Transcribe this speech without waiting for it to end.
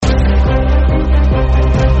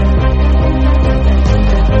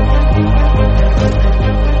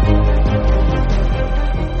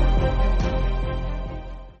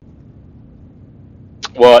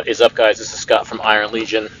is up, guys? This is Scott from Iron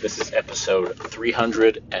Legion. This is episode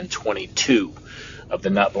 322 of the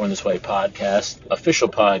Not Born This Way podcast, official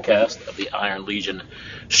podcast of the Iron Legion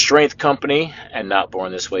Strength Company and Not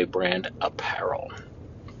Born This Way brand apparel.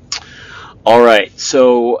 All right,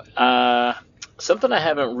 so something I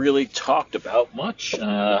haven't really talked about much.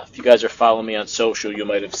 If you guys are following me on social, you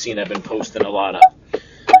might have seen I've been posting a lot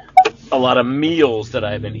of meals that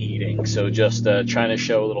I've been eating. So just trying to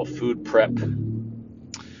show a little food prep.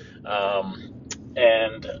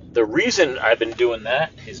 And the reason I've been doing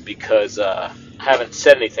that is because I haven't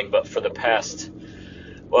said anything, but for the past,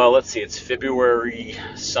 well, let's see, it's February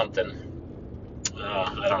something,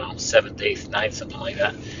 I don't know, 7th, 8th, 9th, something like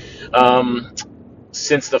that.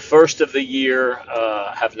 Since the first of the year,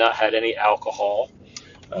 have not had any alcohol.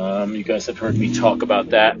 You guys have heard me talk about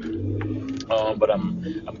that, but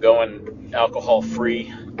I'm going alcohol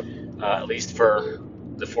free, at least for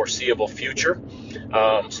the foreseeable future.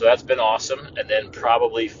 So that's been awesome. And then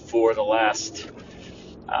probably for the last,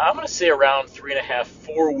 I'm going to say around 3.5,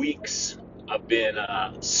 4 weeks, I've been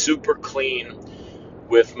super clean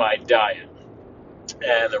with my diet.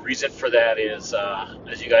 And the reason for that is,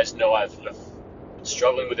 as you guys know, I've been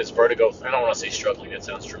struggling with this vertigo. I don't want to say struggling, that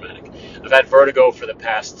sounds dramatic. I've had vertigo for the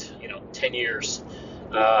past, 10 years.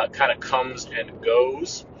 Kind of comes and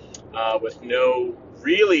goes with no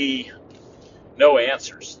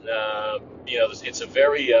answers. It's a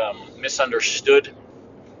very misunderstood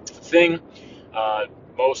thing.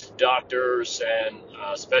 Most doctors and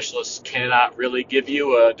specialists cannot really give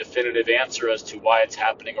you a definitive answer as to why it's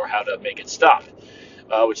happening or how to make it stop,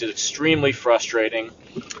 which is extremely frustrating.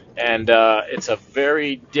 And it's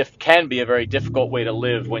can be a very difficult way to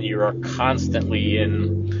live when you are constantly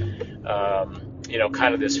in,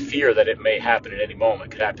 kind of this fear that it may happen at any moment.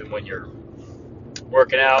 It could happen when you're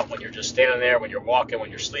working out, when you're just standing there, when you're walking, when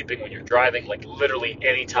you're sleeping, when you're driving, like literally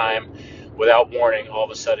any time without warning, all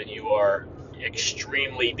of a sudden you are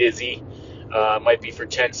extremely dizzy. Might be for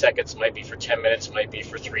 10 seconds, might be for 10 minutes, might be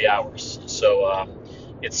for 3 hours. So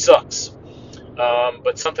it sucks.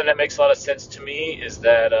 But something that makes a lot of sense to me is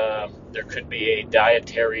that there could be a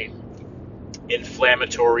dietary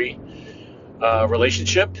inflammatory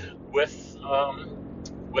relationship with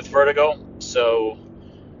vertigo. So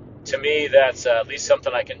to me, that's at least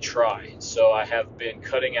something I can try. So I have been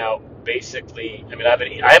cutting out basically.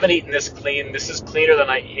 I haven't eaten this clean. This is cleaner than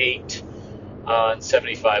I ate on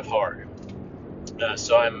 75 hard.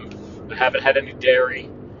 So I haven't had any dairy.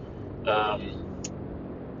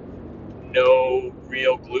 No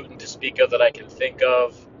real gluten to speak of that I can think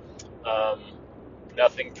of.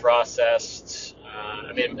 Nothing processed.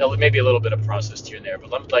 Maybe a little bit of processed here and there,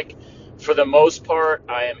 but for the most part,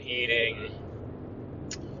 I am eating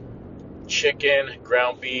chicken,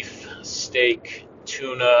 ground beef, steak,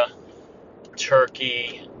 tuna,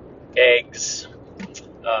 turkey, eggs.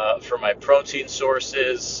 For my protein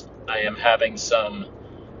sources, I am having some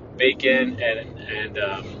bacon and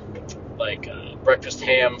breakfast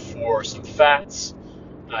ham for some fats.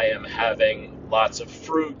 I am having lots of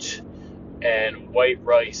fruit and white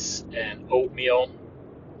rice and oatmeal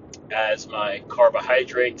as my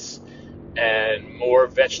carbohydrates, and more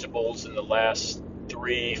vegetables in the last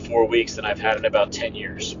 3-4 weeks than I've had in about 10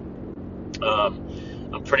 years.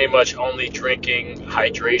 I'm pretty much only drinking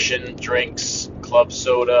hydration drinks, club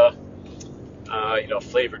soda,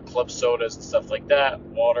 flavored club sodas and stuff like that,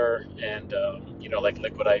 water, and like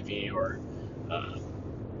Liquid IV or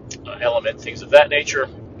Element, things of that nature.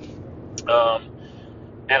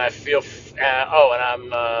 And I feel,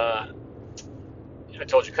 I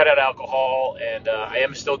told you, cut out alcohol, and I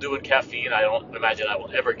am still doing caffeine. I don't imagine I will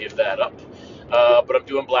ever give that up. But I'm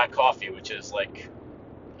doing black coffee, which is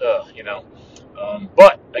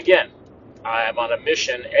but again, I'm on a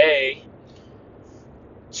mission,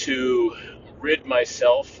 to rid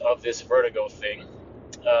myself of this vertigo thing,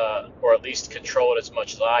 or at least control it as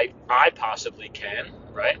much as I possibly can,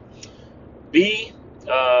 right? B,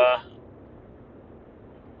 I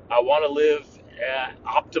want to live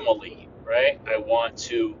optimally, right? I want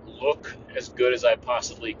to look as good as I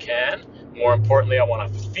possibly can. More importantly, I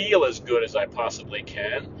want to feel as good as I possibly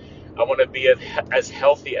can. I want to be as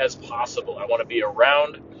healthy as possible. I want to be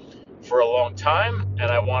around for a long time,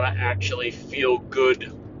 and I want to actually feel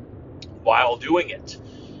good while doing it.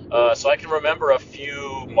 So I can remember a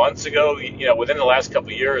few months ago, within the last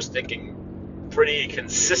couple of years, thinking pretty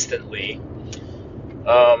consistently,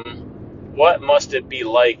 what must it be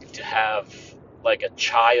like to have like a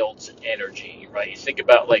child's energy, right? You think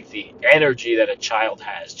about like the energy that a child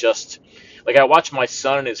has. Just like I watch my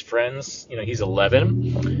son and his friends, he's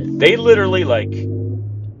 11. They literally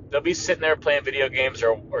they'll be sitting there playing video games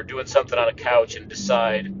or doing something on a couch and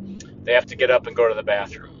decide, they have to get up and go to the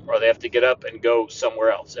bathroom, or they have to get up and go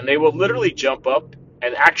somewhere else. And they will literally jump up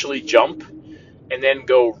and actually jump and then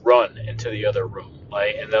go run into the other room.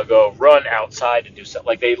 Like, and they'll go run outside and do something.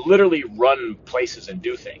 Like, they literally run places and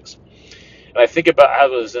do things. And I think about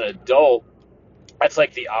how as an adult, that's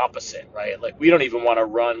like the opposite, right? Like, we don't even want to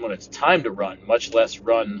run when it's time to run, much less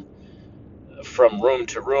run from room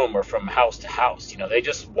to room or from house to house. They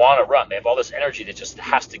just want to run. They have all this energy that just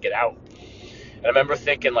has to get out. And I remember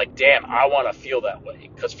thinking, like, damn, I want to feel that way.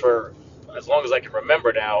 Because for as long as I can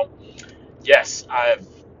remember now, yes, I've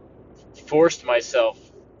forced myself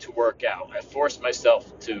to work out. I forced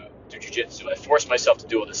myself to do jujitsu. I forced myself to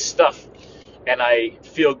do all this stuff. And I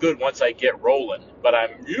feel good once I get rolling. But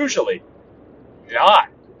I'm usually not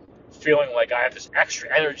feeling like I have this extra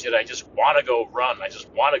energy that I just want to go run. I just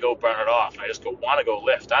want to go burn it off. I just want to go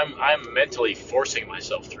lift. I'm mentally forcing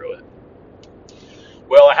myself through it.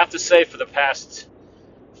 Well, I have to say for the past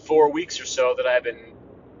 4 weeks or so that I've been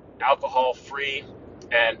alcohol free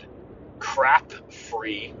and crap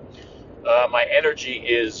free. My energy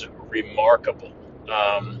is remarkable.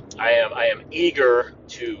 I am eager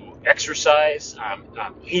to exercise.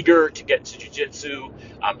 I'm eager to get to jiu-jitsu.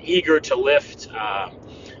 I'm eager to lift.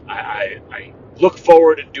 I look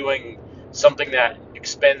forward to doing something that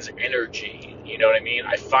expends energy. You know what I mean?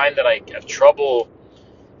 I find that I have trouble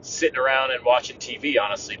sitting around and watching TV,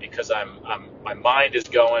 honestly, because my mind is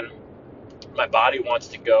going, my body wants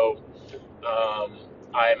to go.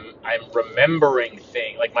 I'm remembering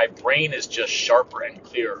things, like my brain is just sharper and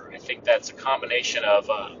clearer. I think that's a combination of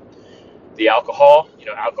the alcohol.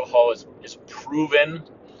 Alcohol is proven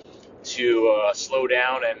to slow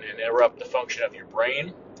down and interrupt the function of your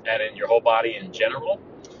brain and in your whole body in general.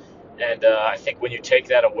 And I think when you take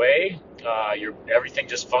that away, everything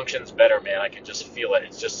just functions better, man. I can just feel it.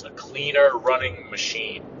 It's just a cleaner running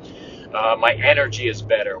machine. My energy is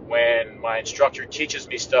better. When my instructor teaches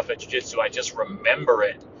me stuff at jiu-jitsu, I just remember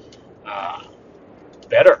it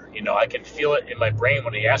better. I can feel it in my brain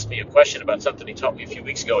when he asked me a question about something he taught me a few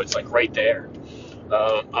weeks ago. It's like right there.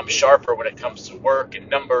 I'm sharper when it comes to work and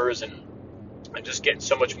numbers, and I'm just getting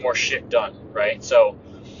so much more shit done, right? So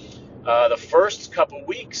the first couple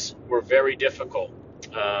weeks were very difficult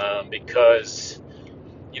because,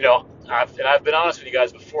 I've been honest with you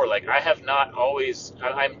guys before. Like, I have not always.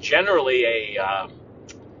 I'm generally a,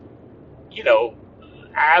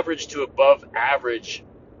 average to above average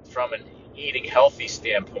from an eating healthy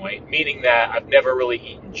standpoint, meaning that I've never really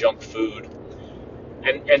eaten junk food.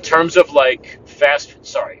 And in terms of like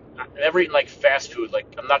I've never eaten like fast food.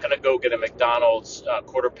 Like, I'm not gonna go get a McDonald's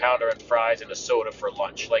quarter pounder and fries and a soda for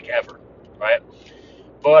lunch, like, ever, right?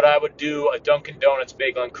 But I would do a Dunkin' Donuts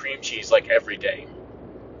bagel and cream cheese like every day.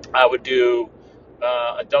 I would do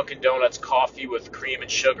a Dunkin' Donuts coffee with cream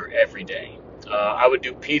and sugar every day. I would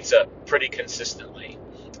do pizza pretty consistently.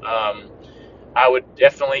 I would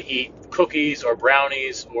definitely eat cookies or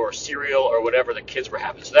brownies or cereal or whatever the kids were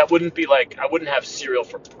having. So that wouldn't be like, I wouldn't have cereal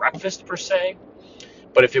for breakfast per se,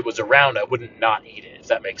 but if it was around, I wouldn't not eat it, if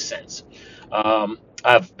that makes sense.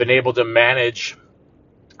 I've been able to manage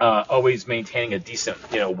always maintaining a decent,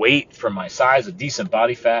 weight for my size, a decent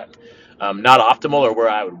body fat. Not optimal or where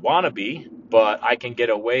I would want to be, but I can get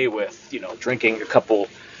away with, drinking a couple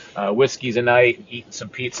whiskeys a night, eating some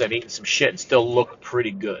pizza and eating some shit and still look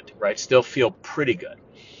pretty good, right? Still feel pretty good.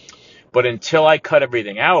 But until I cut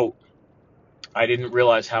everything out, I didn't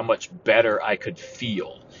realize how much better I could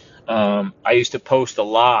feel. I used to post a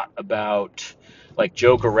lot about, like,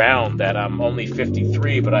 joke around that I'm only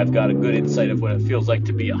 53, but I've got a good insight of what it feels like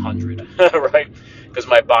to be 100, right? Because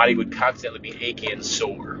my body would constantly be achy and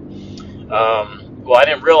sore. Well, I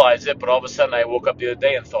didn't realize it, but all of a sudden I woke up the other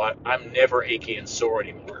day and thought, I'm never achy and sore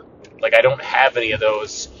anymore. Like, I don't have any of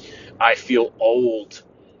those I feel old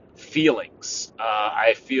feelings.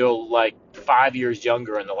 I feel like 5 years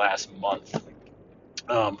younger in the last month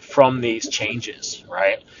from these changes,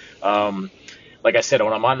 right? Like I said,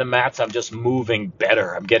 when I'm on the mats, I'm just moving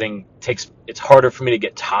better. It's harder for me to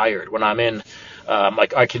get tired. When I'm in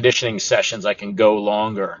like our conditioning sessions, I can go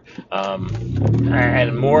longer.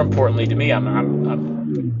 And more importantly to me, I'm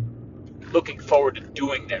looking forward to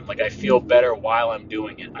doing them. Like, I feel better while I'm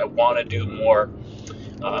doing it. I want to do more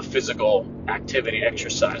physical activity,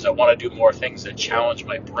 exercise. I want to do more things that challenge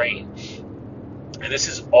my brain. And this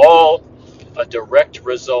is all a direct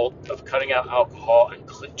result of cutting out alcohol and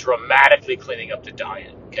dramatically cleaning up the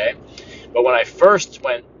diet, okay? But when I first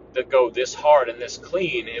went to go this hard and this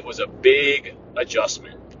clean, it was a big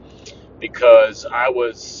adjustment because I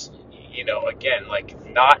was, again,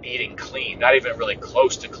 like, not eating clean, not even really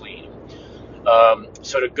close to clean.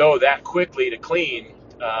 So to go that quickly to clean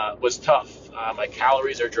was tough. My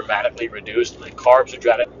calories are dramatically reduced. My carbs are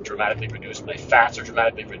dramatically reduced. My fats are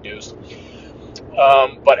dramatically reduced.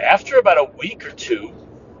 But after about a week or two,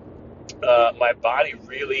 my body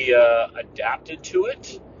really adapted to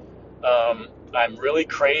it. I'm really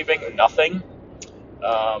craving nothing.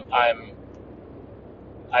 Um, I'm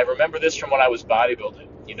I remember this from when I was bodybuilding.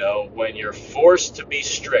 You know, when you're forced to be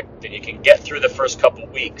strict and you can get through the first couple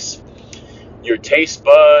weeks, your taste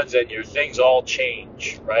buds and your things all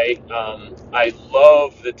change, right? I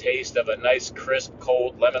love the taste of a nice, crisp,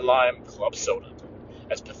 cold lemon lime club soda.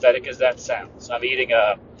 As pathetic as that sounds, I'm eating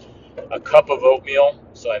a cup of oatmeal,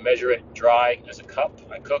 so I measure it dry as a cup.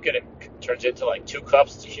 I cook it, it turns into like 2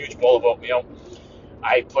 cups. It's a huge bowl of oatmeal.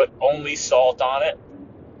 I put only salt on it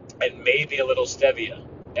and maybe a little stevia,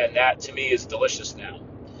 and that to me is delicious now.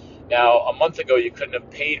 Now, a month ago, you couldn't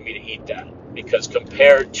have paid me to eat that because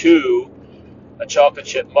compared to a chocolate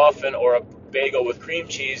chip muffin or a bagel with cream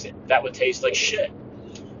cheese, that would taste like shit.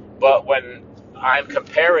 But when I'm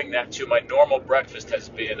comparing that to my normal breakfast, has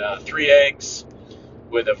been 3 eggs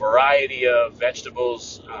with a variety of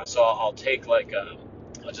vegetables. So I'll take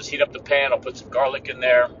I'll just heat up the pan. I'll put some garlic in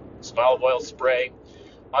there, some olive oil spray,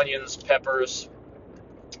 onions, peppers,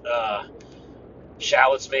 uh,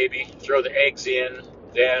 shallots maybe. Throw the eggs in.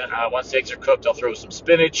 Then once the eggs are cooked, I'll throw some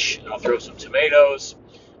spinach. I'll throw some tomatoes.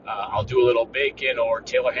 I'll do a little bacon or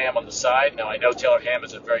Taylor ham on the side. Now I know Taylor ham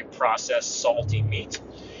is a very processed, salty meat,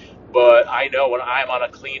 but I know when I'm on a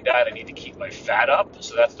clean diet, I need to keep my fat up.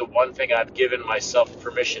 So that's the one thing I've given myself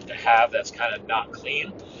permission to have that's kind of not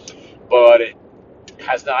clean, but it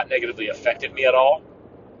has not negatively affected me at all.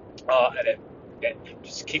 And it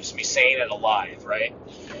just keeps me sane and alive, right?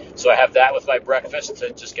 So I have that with my breakfast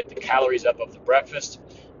to just get the calories up of the breakfast.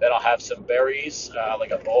 Then I'll have some berries, like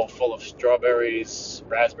a bowl full of strawberries,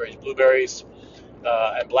 raspberries, blueberries,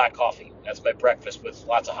 and black coffee. That's my breakfast with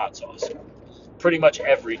lots of hot sauce. Pretty much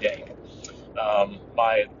every day.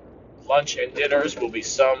 My lunch and dinners will be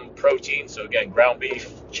some protein. So again, ground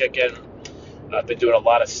beef, chicken. I've been doing a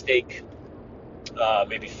lot of steak,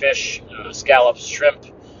 maybe fish, scallops, shrimp,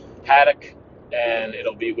 haddock, and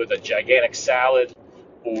it'll be with a gigantic salad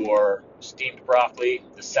or steamed broccoli.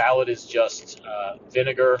 The salad is just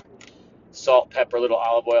vinegar, salt, pepper, little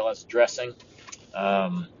olive oil as dressing,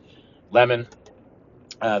 lemon.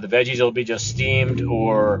 The veggies will be just steamed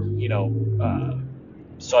or,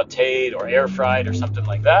 sauteed or air fried or something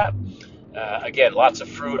like that. Again, lots of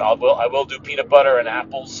fruit. I will do peanut butter and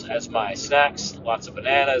apples as my snacks. Lots of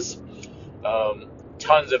bananas,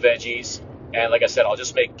 tons of veggies, and like I said, I'll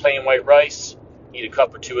just make plain white rice. Eat a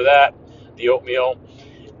cup or two of that. The oatmeal,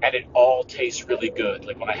 and it all tastes really good.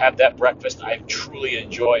 Like when I have that breakfast, I truly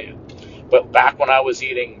enjoy it. But back when I was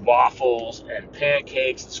eating waffles and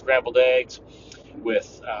pancakes and scrambled eggs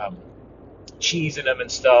with cheese in them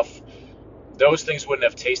and stuff, those things wouldn't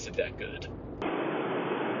have tasted that good.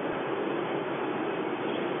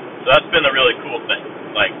 So that's been a really cool thing.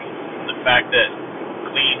 Like the fact that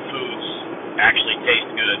clean foods actually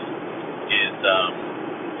taste good is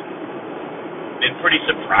been pretty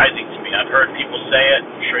surprising to me. I've heard people say it.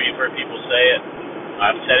 I'm sure you've heard people say it.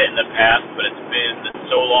 I've said it in the past, but it's been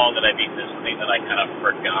so long that I've eaten this thing that I kind of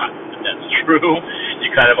forgot that that's true. You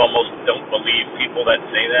kind of almost don't believe people that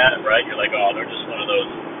say that, right? You're like, oh, they're just one of those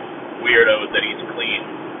weirdos that eats clean.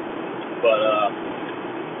 But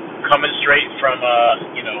coming straight from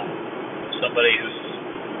somebody who's,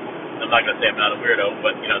 I'm not gonna say I'm not a weirdo,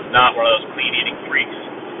 but not one of those clean eating freaks.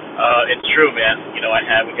 It's true, man.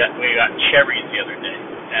 We got cherries the other day,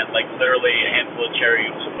 and like literally a handful of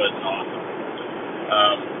cherries was awesome.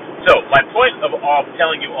 So my point of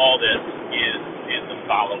telling you all this is the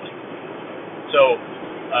following. So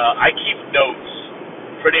I keep notes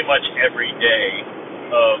pretty much every day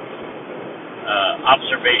of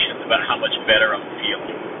observations about how much better I'm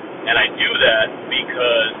feeling. And I do that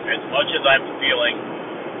because as much as I'm feeling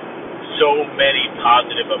so many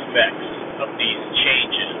positive effects of these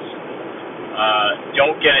changes,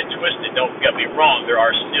 don't get it twisted, don't get me wrong, there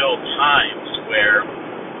are still times where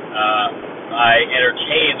I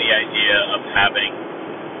entertain the idea of having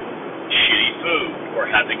shitty food or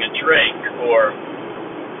having a drink or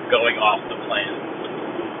going off the plan.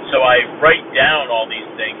 So I write down all these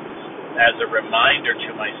things as a reminder to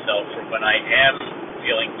myself for when I am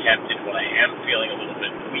feeling tempted, when I am feeling a little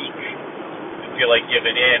bit weak, I feel like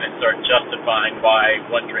giving in and start justifying why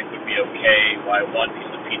one drink would be okay, why one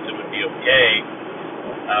piece of pizza would be okay.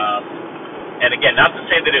 And again, not to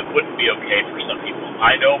say that it wouldn't be okay for some people.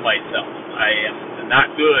 I know myself. I am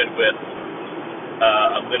not good with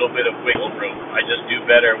a little bit of wiggle room. I just do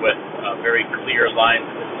better with very clear lines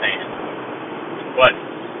in the sand. But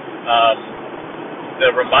the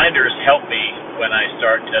reminders help me when I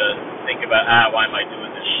start to think about, why am I doing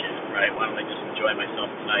this shit, right? Why don't I just enjoy myself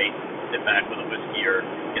tonight, sit back with a whiskey or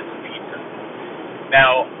get some pizza?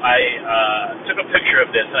 Now, I took a picture of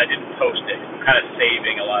this, and I didn't post it. I'm kind of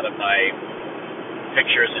saving a lot of my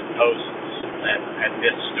pictures and posts and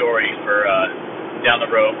this story for down the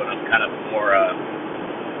road when I'm kind of more,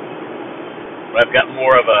 when I've got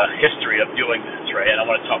more of a history of doing this, right? I don't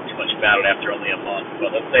want to talk too much about it after only a month,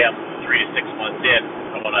 but let's say I'm 3 to 6 months in.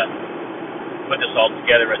 I want to put this all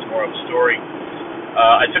together as more of a story.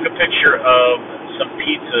 I took a picture of some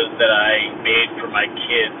pizzas that I made for my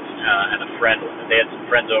kids and a friend. They had some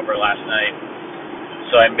friends over last night,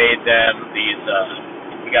 so I made them these.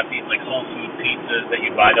 We got these like whole food pizzas that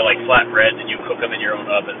you buy. They're like flatbreads, and you cook them in your own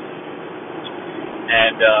oven.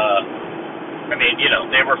 And I mean,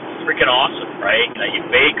 they were freaking awesome, right? You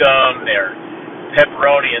bake them. They're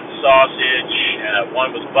pepperoni and sausage.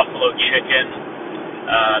 One was buffalo chicken.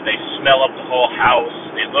 They smell up the whole house.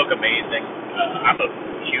 They look amazing. I'm a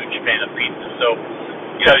huge fan of pizza, so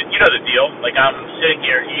you know the deal. Like, I'm sitting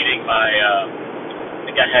here eating my. I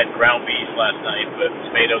think I had ground beef last night with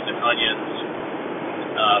tomatoes and onions,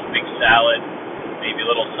 big salad, maybe a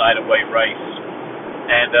little side of white rice,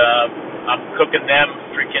 and I'm cooking them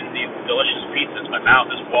freaking these delicious pizzas. My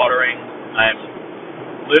mouth is watering. I'm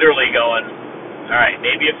literally going, all right,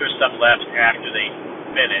 maybe if there's some left after they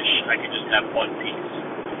finish, I could just have one piece.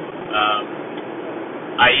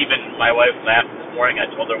 My wife laughed this morning. I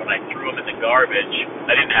told her when I threw them in the garbage,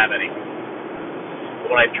 I didn't have any. But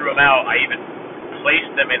when I threw them out, I even placed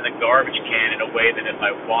them in the garbage can in a way that if I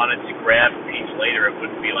wanted to grab a piece later, it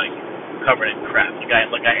wouldn't be like covered in crap.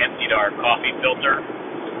 Like I emptied our coffee filter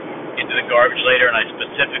into the garbage later, and I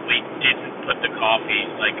specifically didn't put the coffee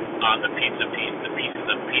like on the pieces of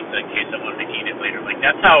pizza in case I wanted to eat it later. Like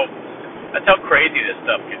that's how crazy this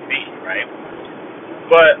stuff can be, right?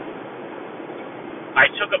 But I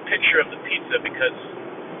took a picture of the pizza because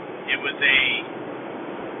it was a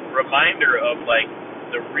reminder of like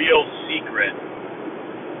the real secret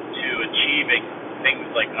to achieving things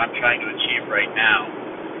like I'm trying to achieve right now.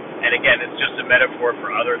 And again, it's just a metaphor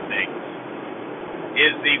for other things.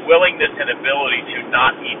 Is the willingness and ability to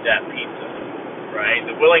not eat that pizza, right?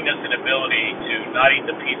 The willingness and ability to not eat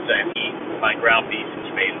the pizza and eat my ground beef and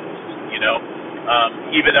tomatoes,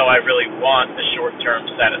 even though I really want the short-term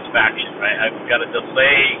satisfaction, right? I've got to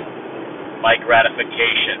delay my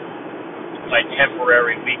gratification, my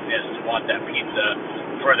temporary weakness to want that pizza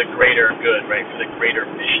for the greater good, right? For the greater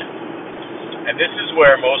mission. And this is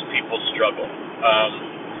where most people struggle.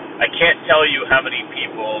 I can't tell you how many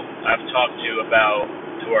people I've talked to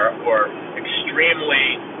who are extremely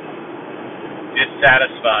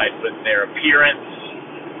dissatisfied with their appearance,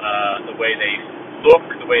 the way they look,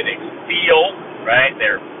 the way they feel, right?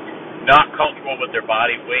 They're not comfortable with their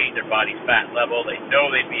body weight, their body fat level. They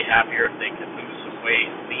know they'd be happier if they could lose some weight,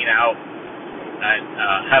 lean out, and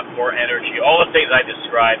have more energy. All the things I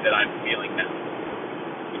described that I'm feeling now.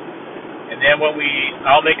 And then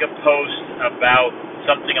I'll make a post about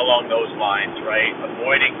something along those lines, right?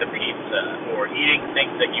 Avoiding the pizza, or eating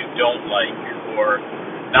things that you don't like, or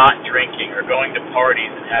not drinking, or going to parties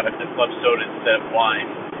and having the club soda instead of wine.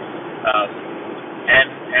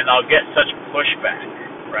 And I'll get such pushback,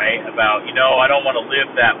 right? About, I don't want to live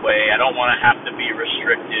that way. I don't want to have to be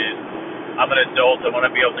restricted. I'm an adult. I want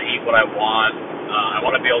to be able to eat what I want. I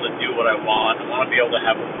want to be able to do what I want. I want to be able to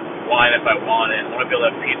have wine if I want it. I want to be able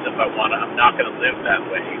to have pizza if I want it. I'm not going to live that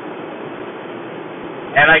way.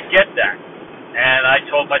 And I get that. And I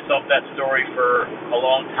told myself that story for a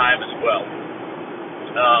long time as well.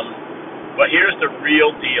 But here's the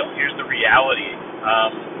real deal. Here's the reality.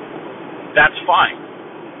 That's fine.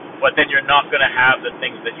 But then you're not going to have the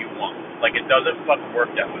things that you want. Like, it doesn't fucking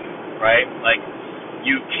work that way, right? Like,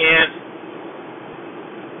 you can't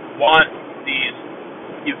want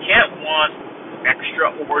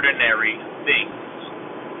extraordinary things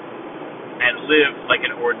and live like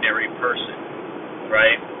an ordinary person,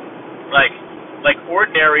 right? Like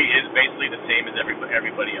ordinary is basically the same as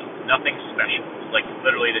everybody else. Nothing special. It's like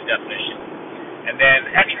literally the definition. And then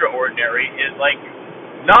extraordinary is like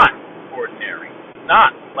not ordinary,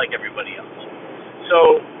 not like everybody else.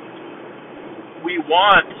 So we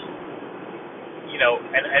want,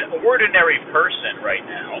 an ordinary person right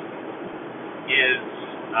now is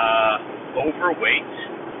overweight,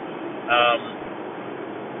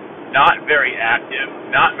 not very active,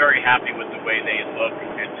 not very happy with the way they look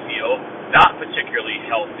and feel, not particularly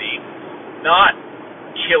healthy, not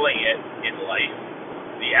killing it in life.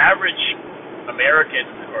 The average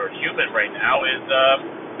American or human right now is,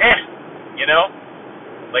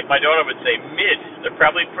 like my daughter would say, mid. They're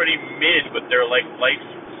probably pretty mid with their like life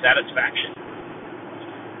satisfaction,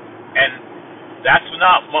 and that's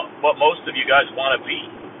not what most of you guys want to be,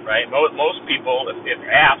 right? Most people, if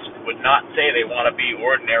asked, would not say they want to be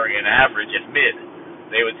ordinary and average and mid.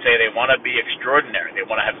 They would say they want to be extraordinary. They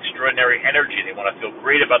want to have extraordinary energy. They want to feel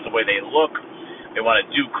great about the way they look. They want to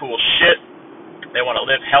do cool shit. They want to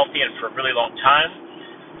live healthy and for a really long time.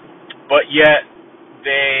 But yet,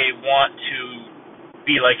 they want to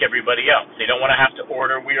be like everybody else. They don't want to have to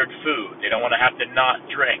order weird food. They don't want to have to not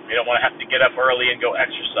drink. They don't want to have to get up early and go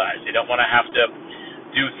exercise. They don't want to have to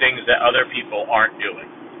do things that other people aren't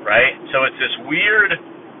doing, right? So it's this weird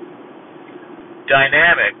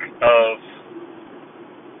dynamic of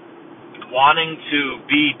wanting to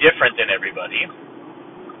be different than everybody,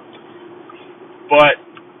 but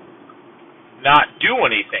not do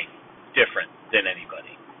anything different than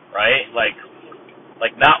anybody, right? Like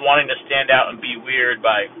not wanting to stand out and be weird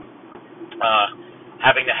by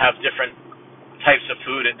having to have different types of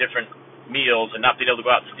food and different meals and not being able to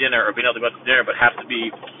go out to dinner, or being able to go out to dinner but have to be,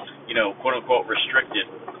 quote unquote restricted.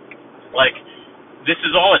 Like, this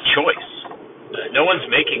is all a choice. No one's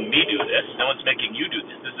making me do this. No one's making you do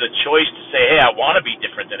this. This is a choice to say, hey, I want to be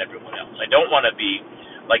different than everyone else. I don't want to be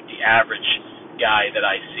like the average guy that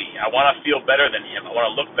I see. I want to feel better than him. I want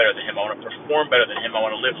to look better than him. I want to perform better than him. I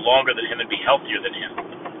want to live longer than him and be healthier than him,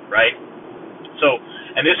 right? So,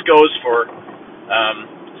 and this goes for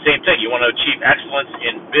same thing. You want to achieve excellence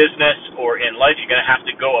in business or in life, you're going to have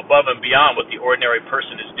to go above and beyond what the ordinary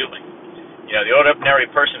person is doing. The ordinary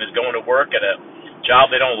person is going to work at a job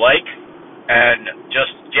they don't like and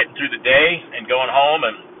just getting through the day and going home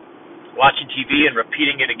and watching TV and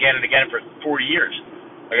repeating it again and again for 40 years.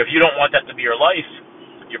 Like, if you don't want that to be your life,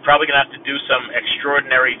 you're probably going to have to do some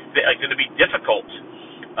extraordinary it's going to be difficult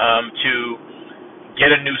to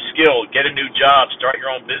get a new skill, get a new job, start your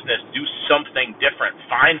own business, do something different,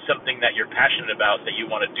 find something that you're passionate about that you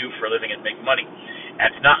want to do for a living and make money. And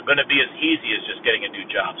it's not going to be as easy as just getting a new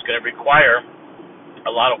job. It's going to require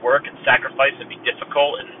a lot of work and sacrifice and be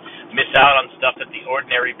difficult and miss out on stuff that the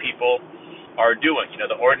ordinary people are doing.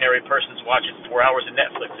 The ordinary person's watching 4 hours of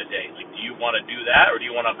Netflix a day. Like, do you want to do that, or do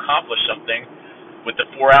you want to accomplish something with the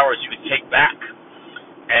 4 hours you could take back?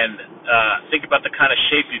 And think about the kind of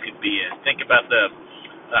shape you could be in. Think about the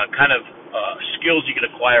kind of skills you could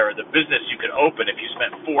acquire, or the business you could open if you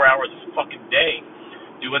spent 4 hours a fucking day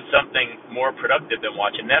doing something more productive than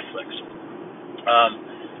watching Netflix.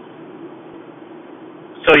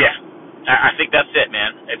 So yeah, I think that's it,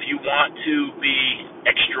 man. If you want to be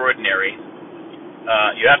extraordinary,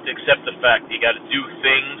 you have to accept the fact that you got to do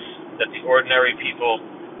things that the ordinary people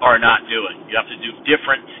are not doing. You have to do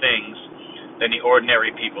different things than the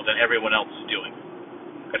ordinary people, than everyone else is doing.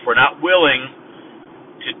 If we're not willing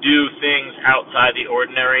to do things outside the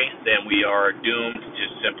ordinary, then we are doomed to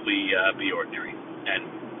simply be ordinary and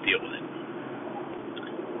deal with it.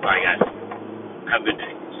 All right, guys. Have a good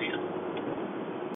day.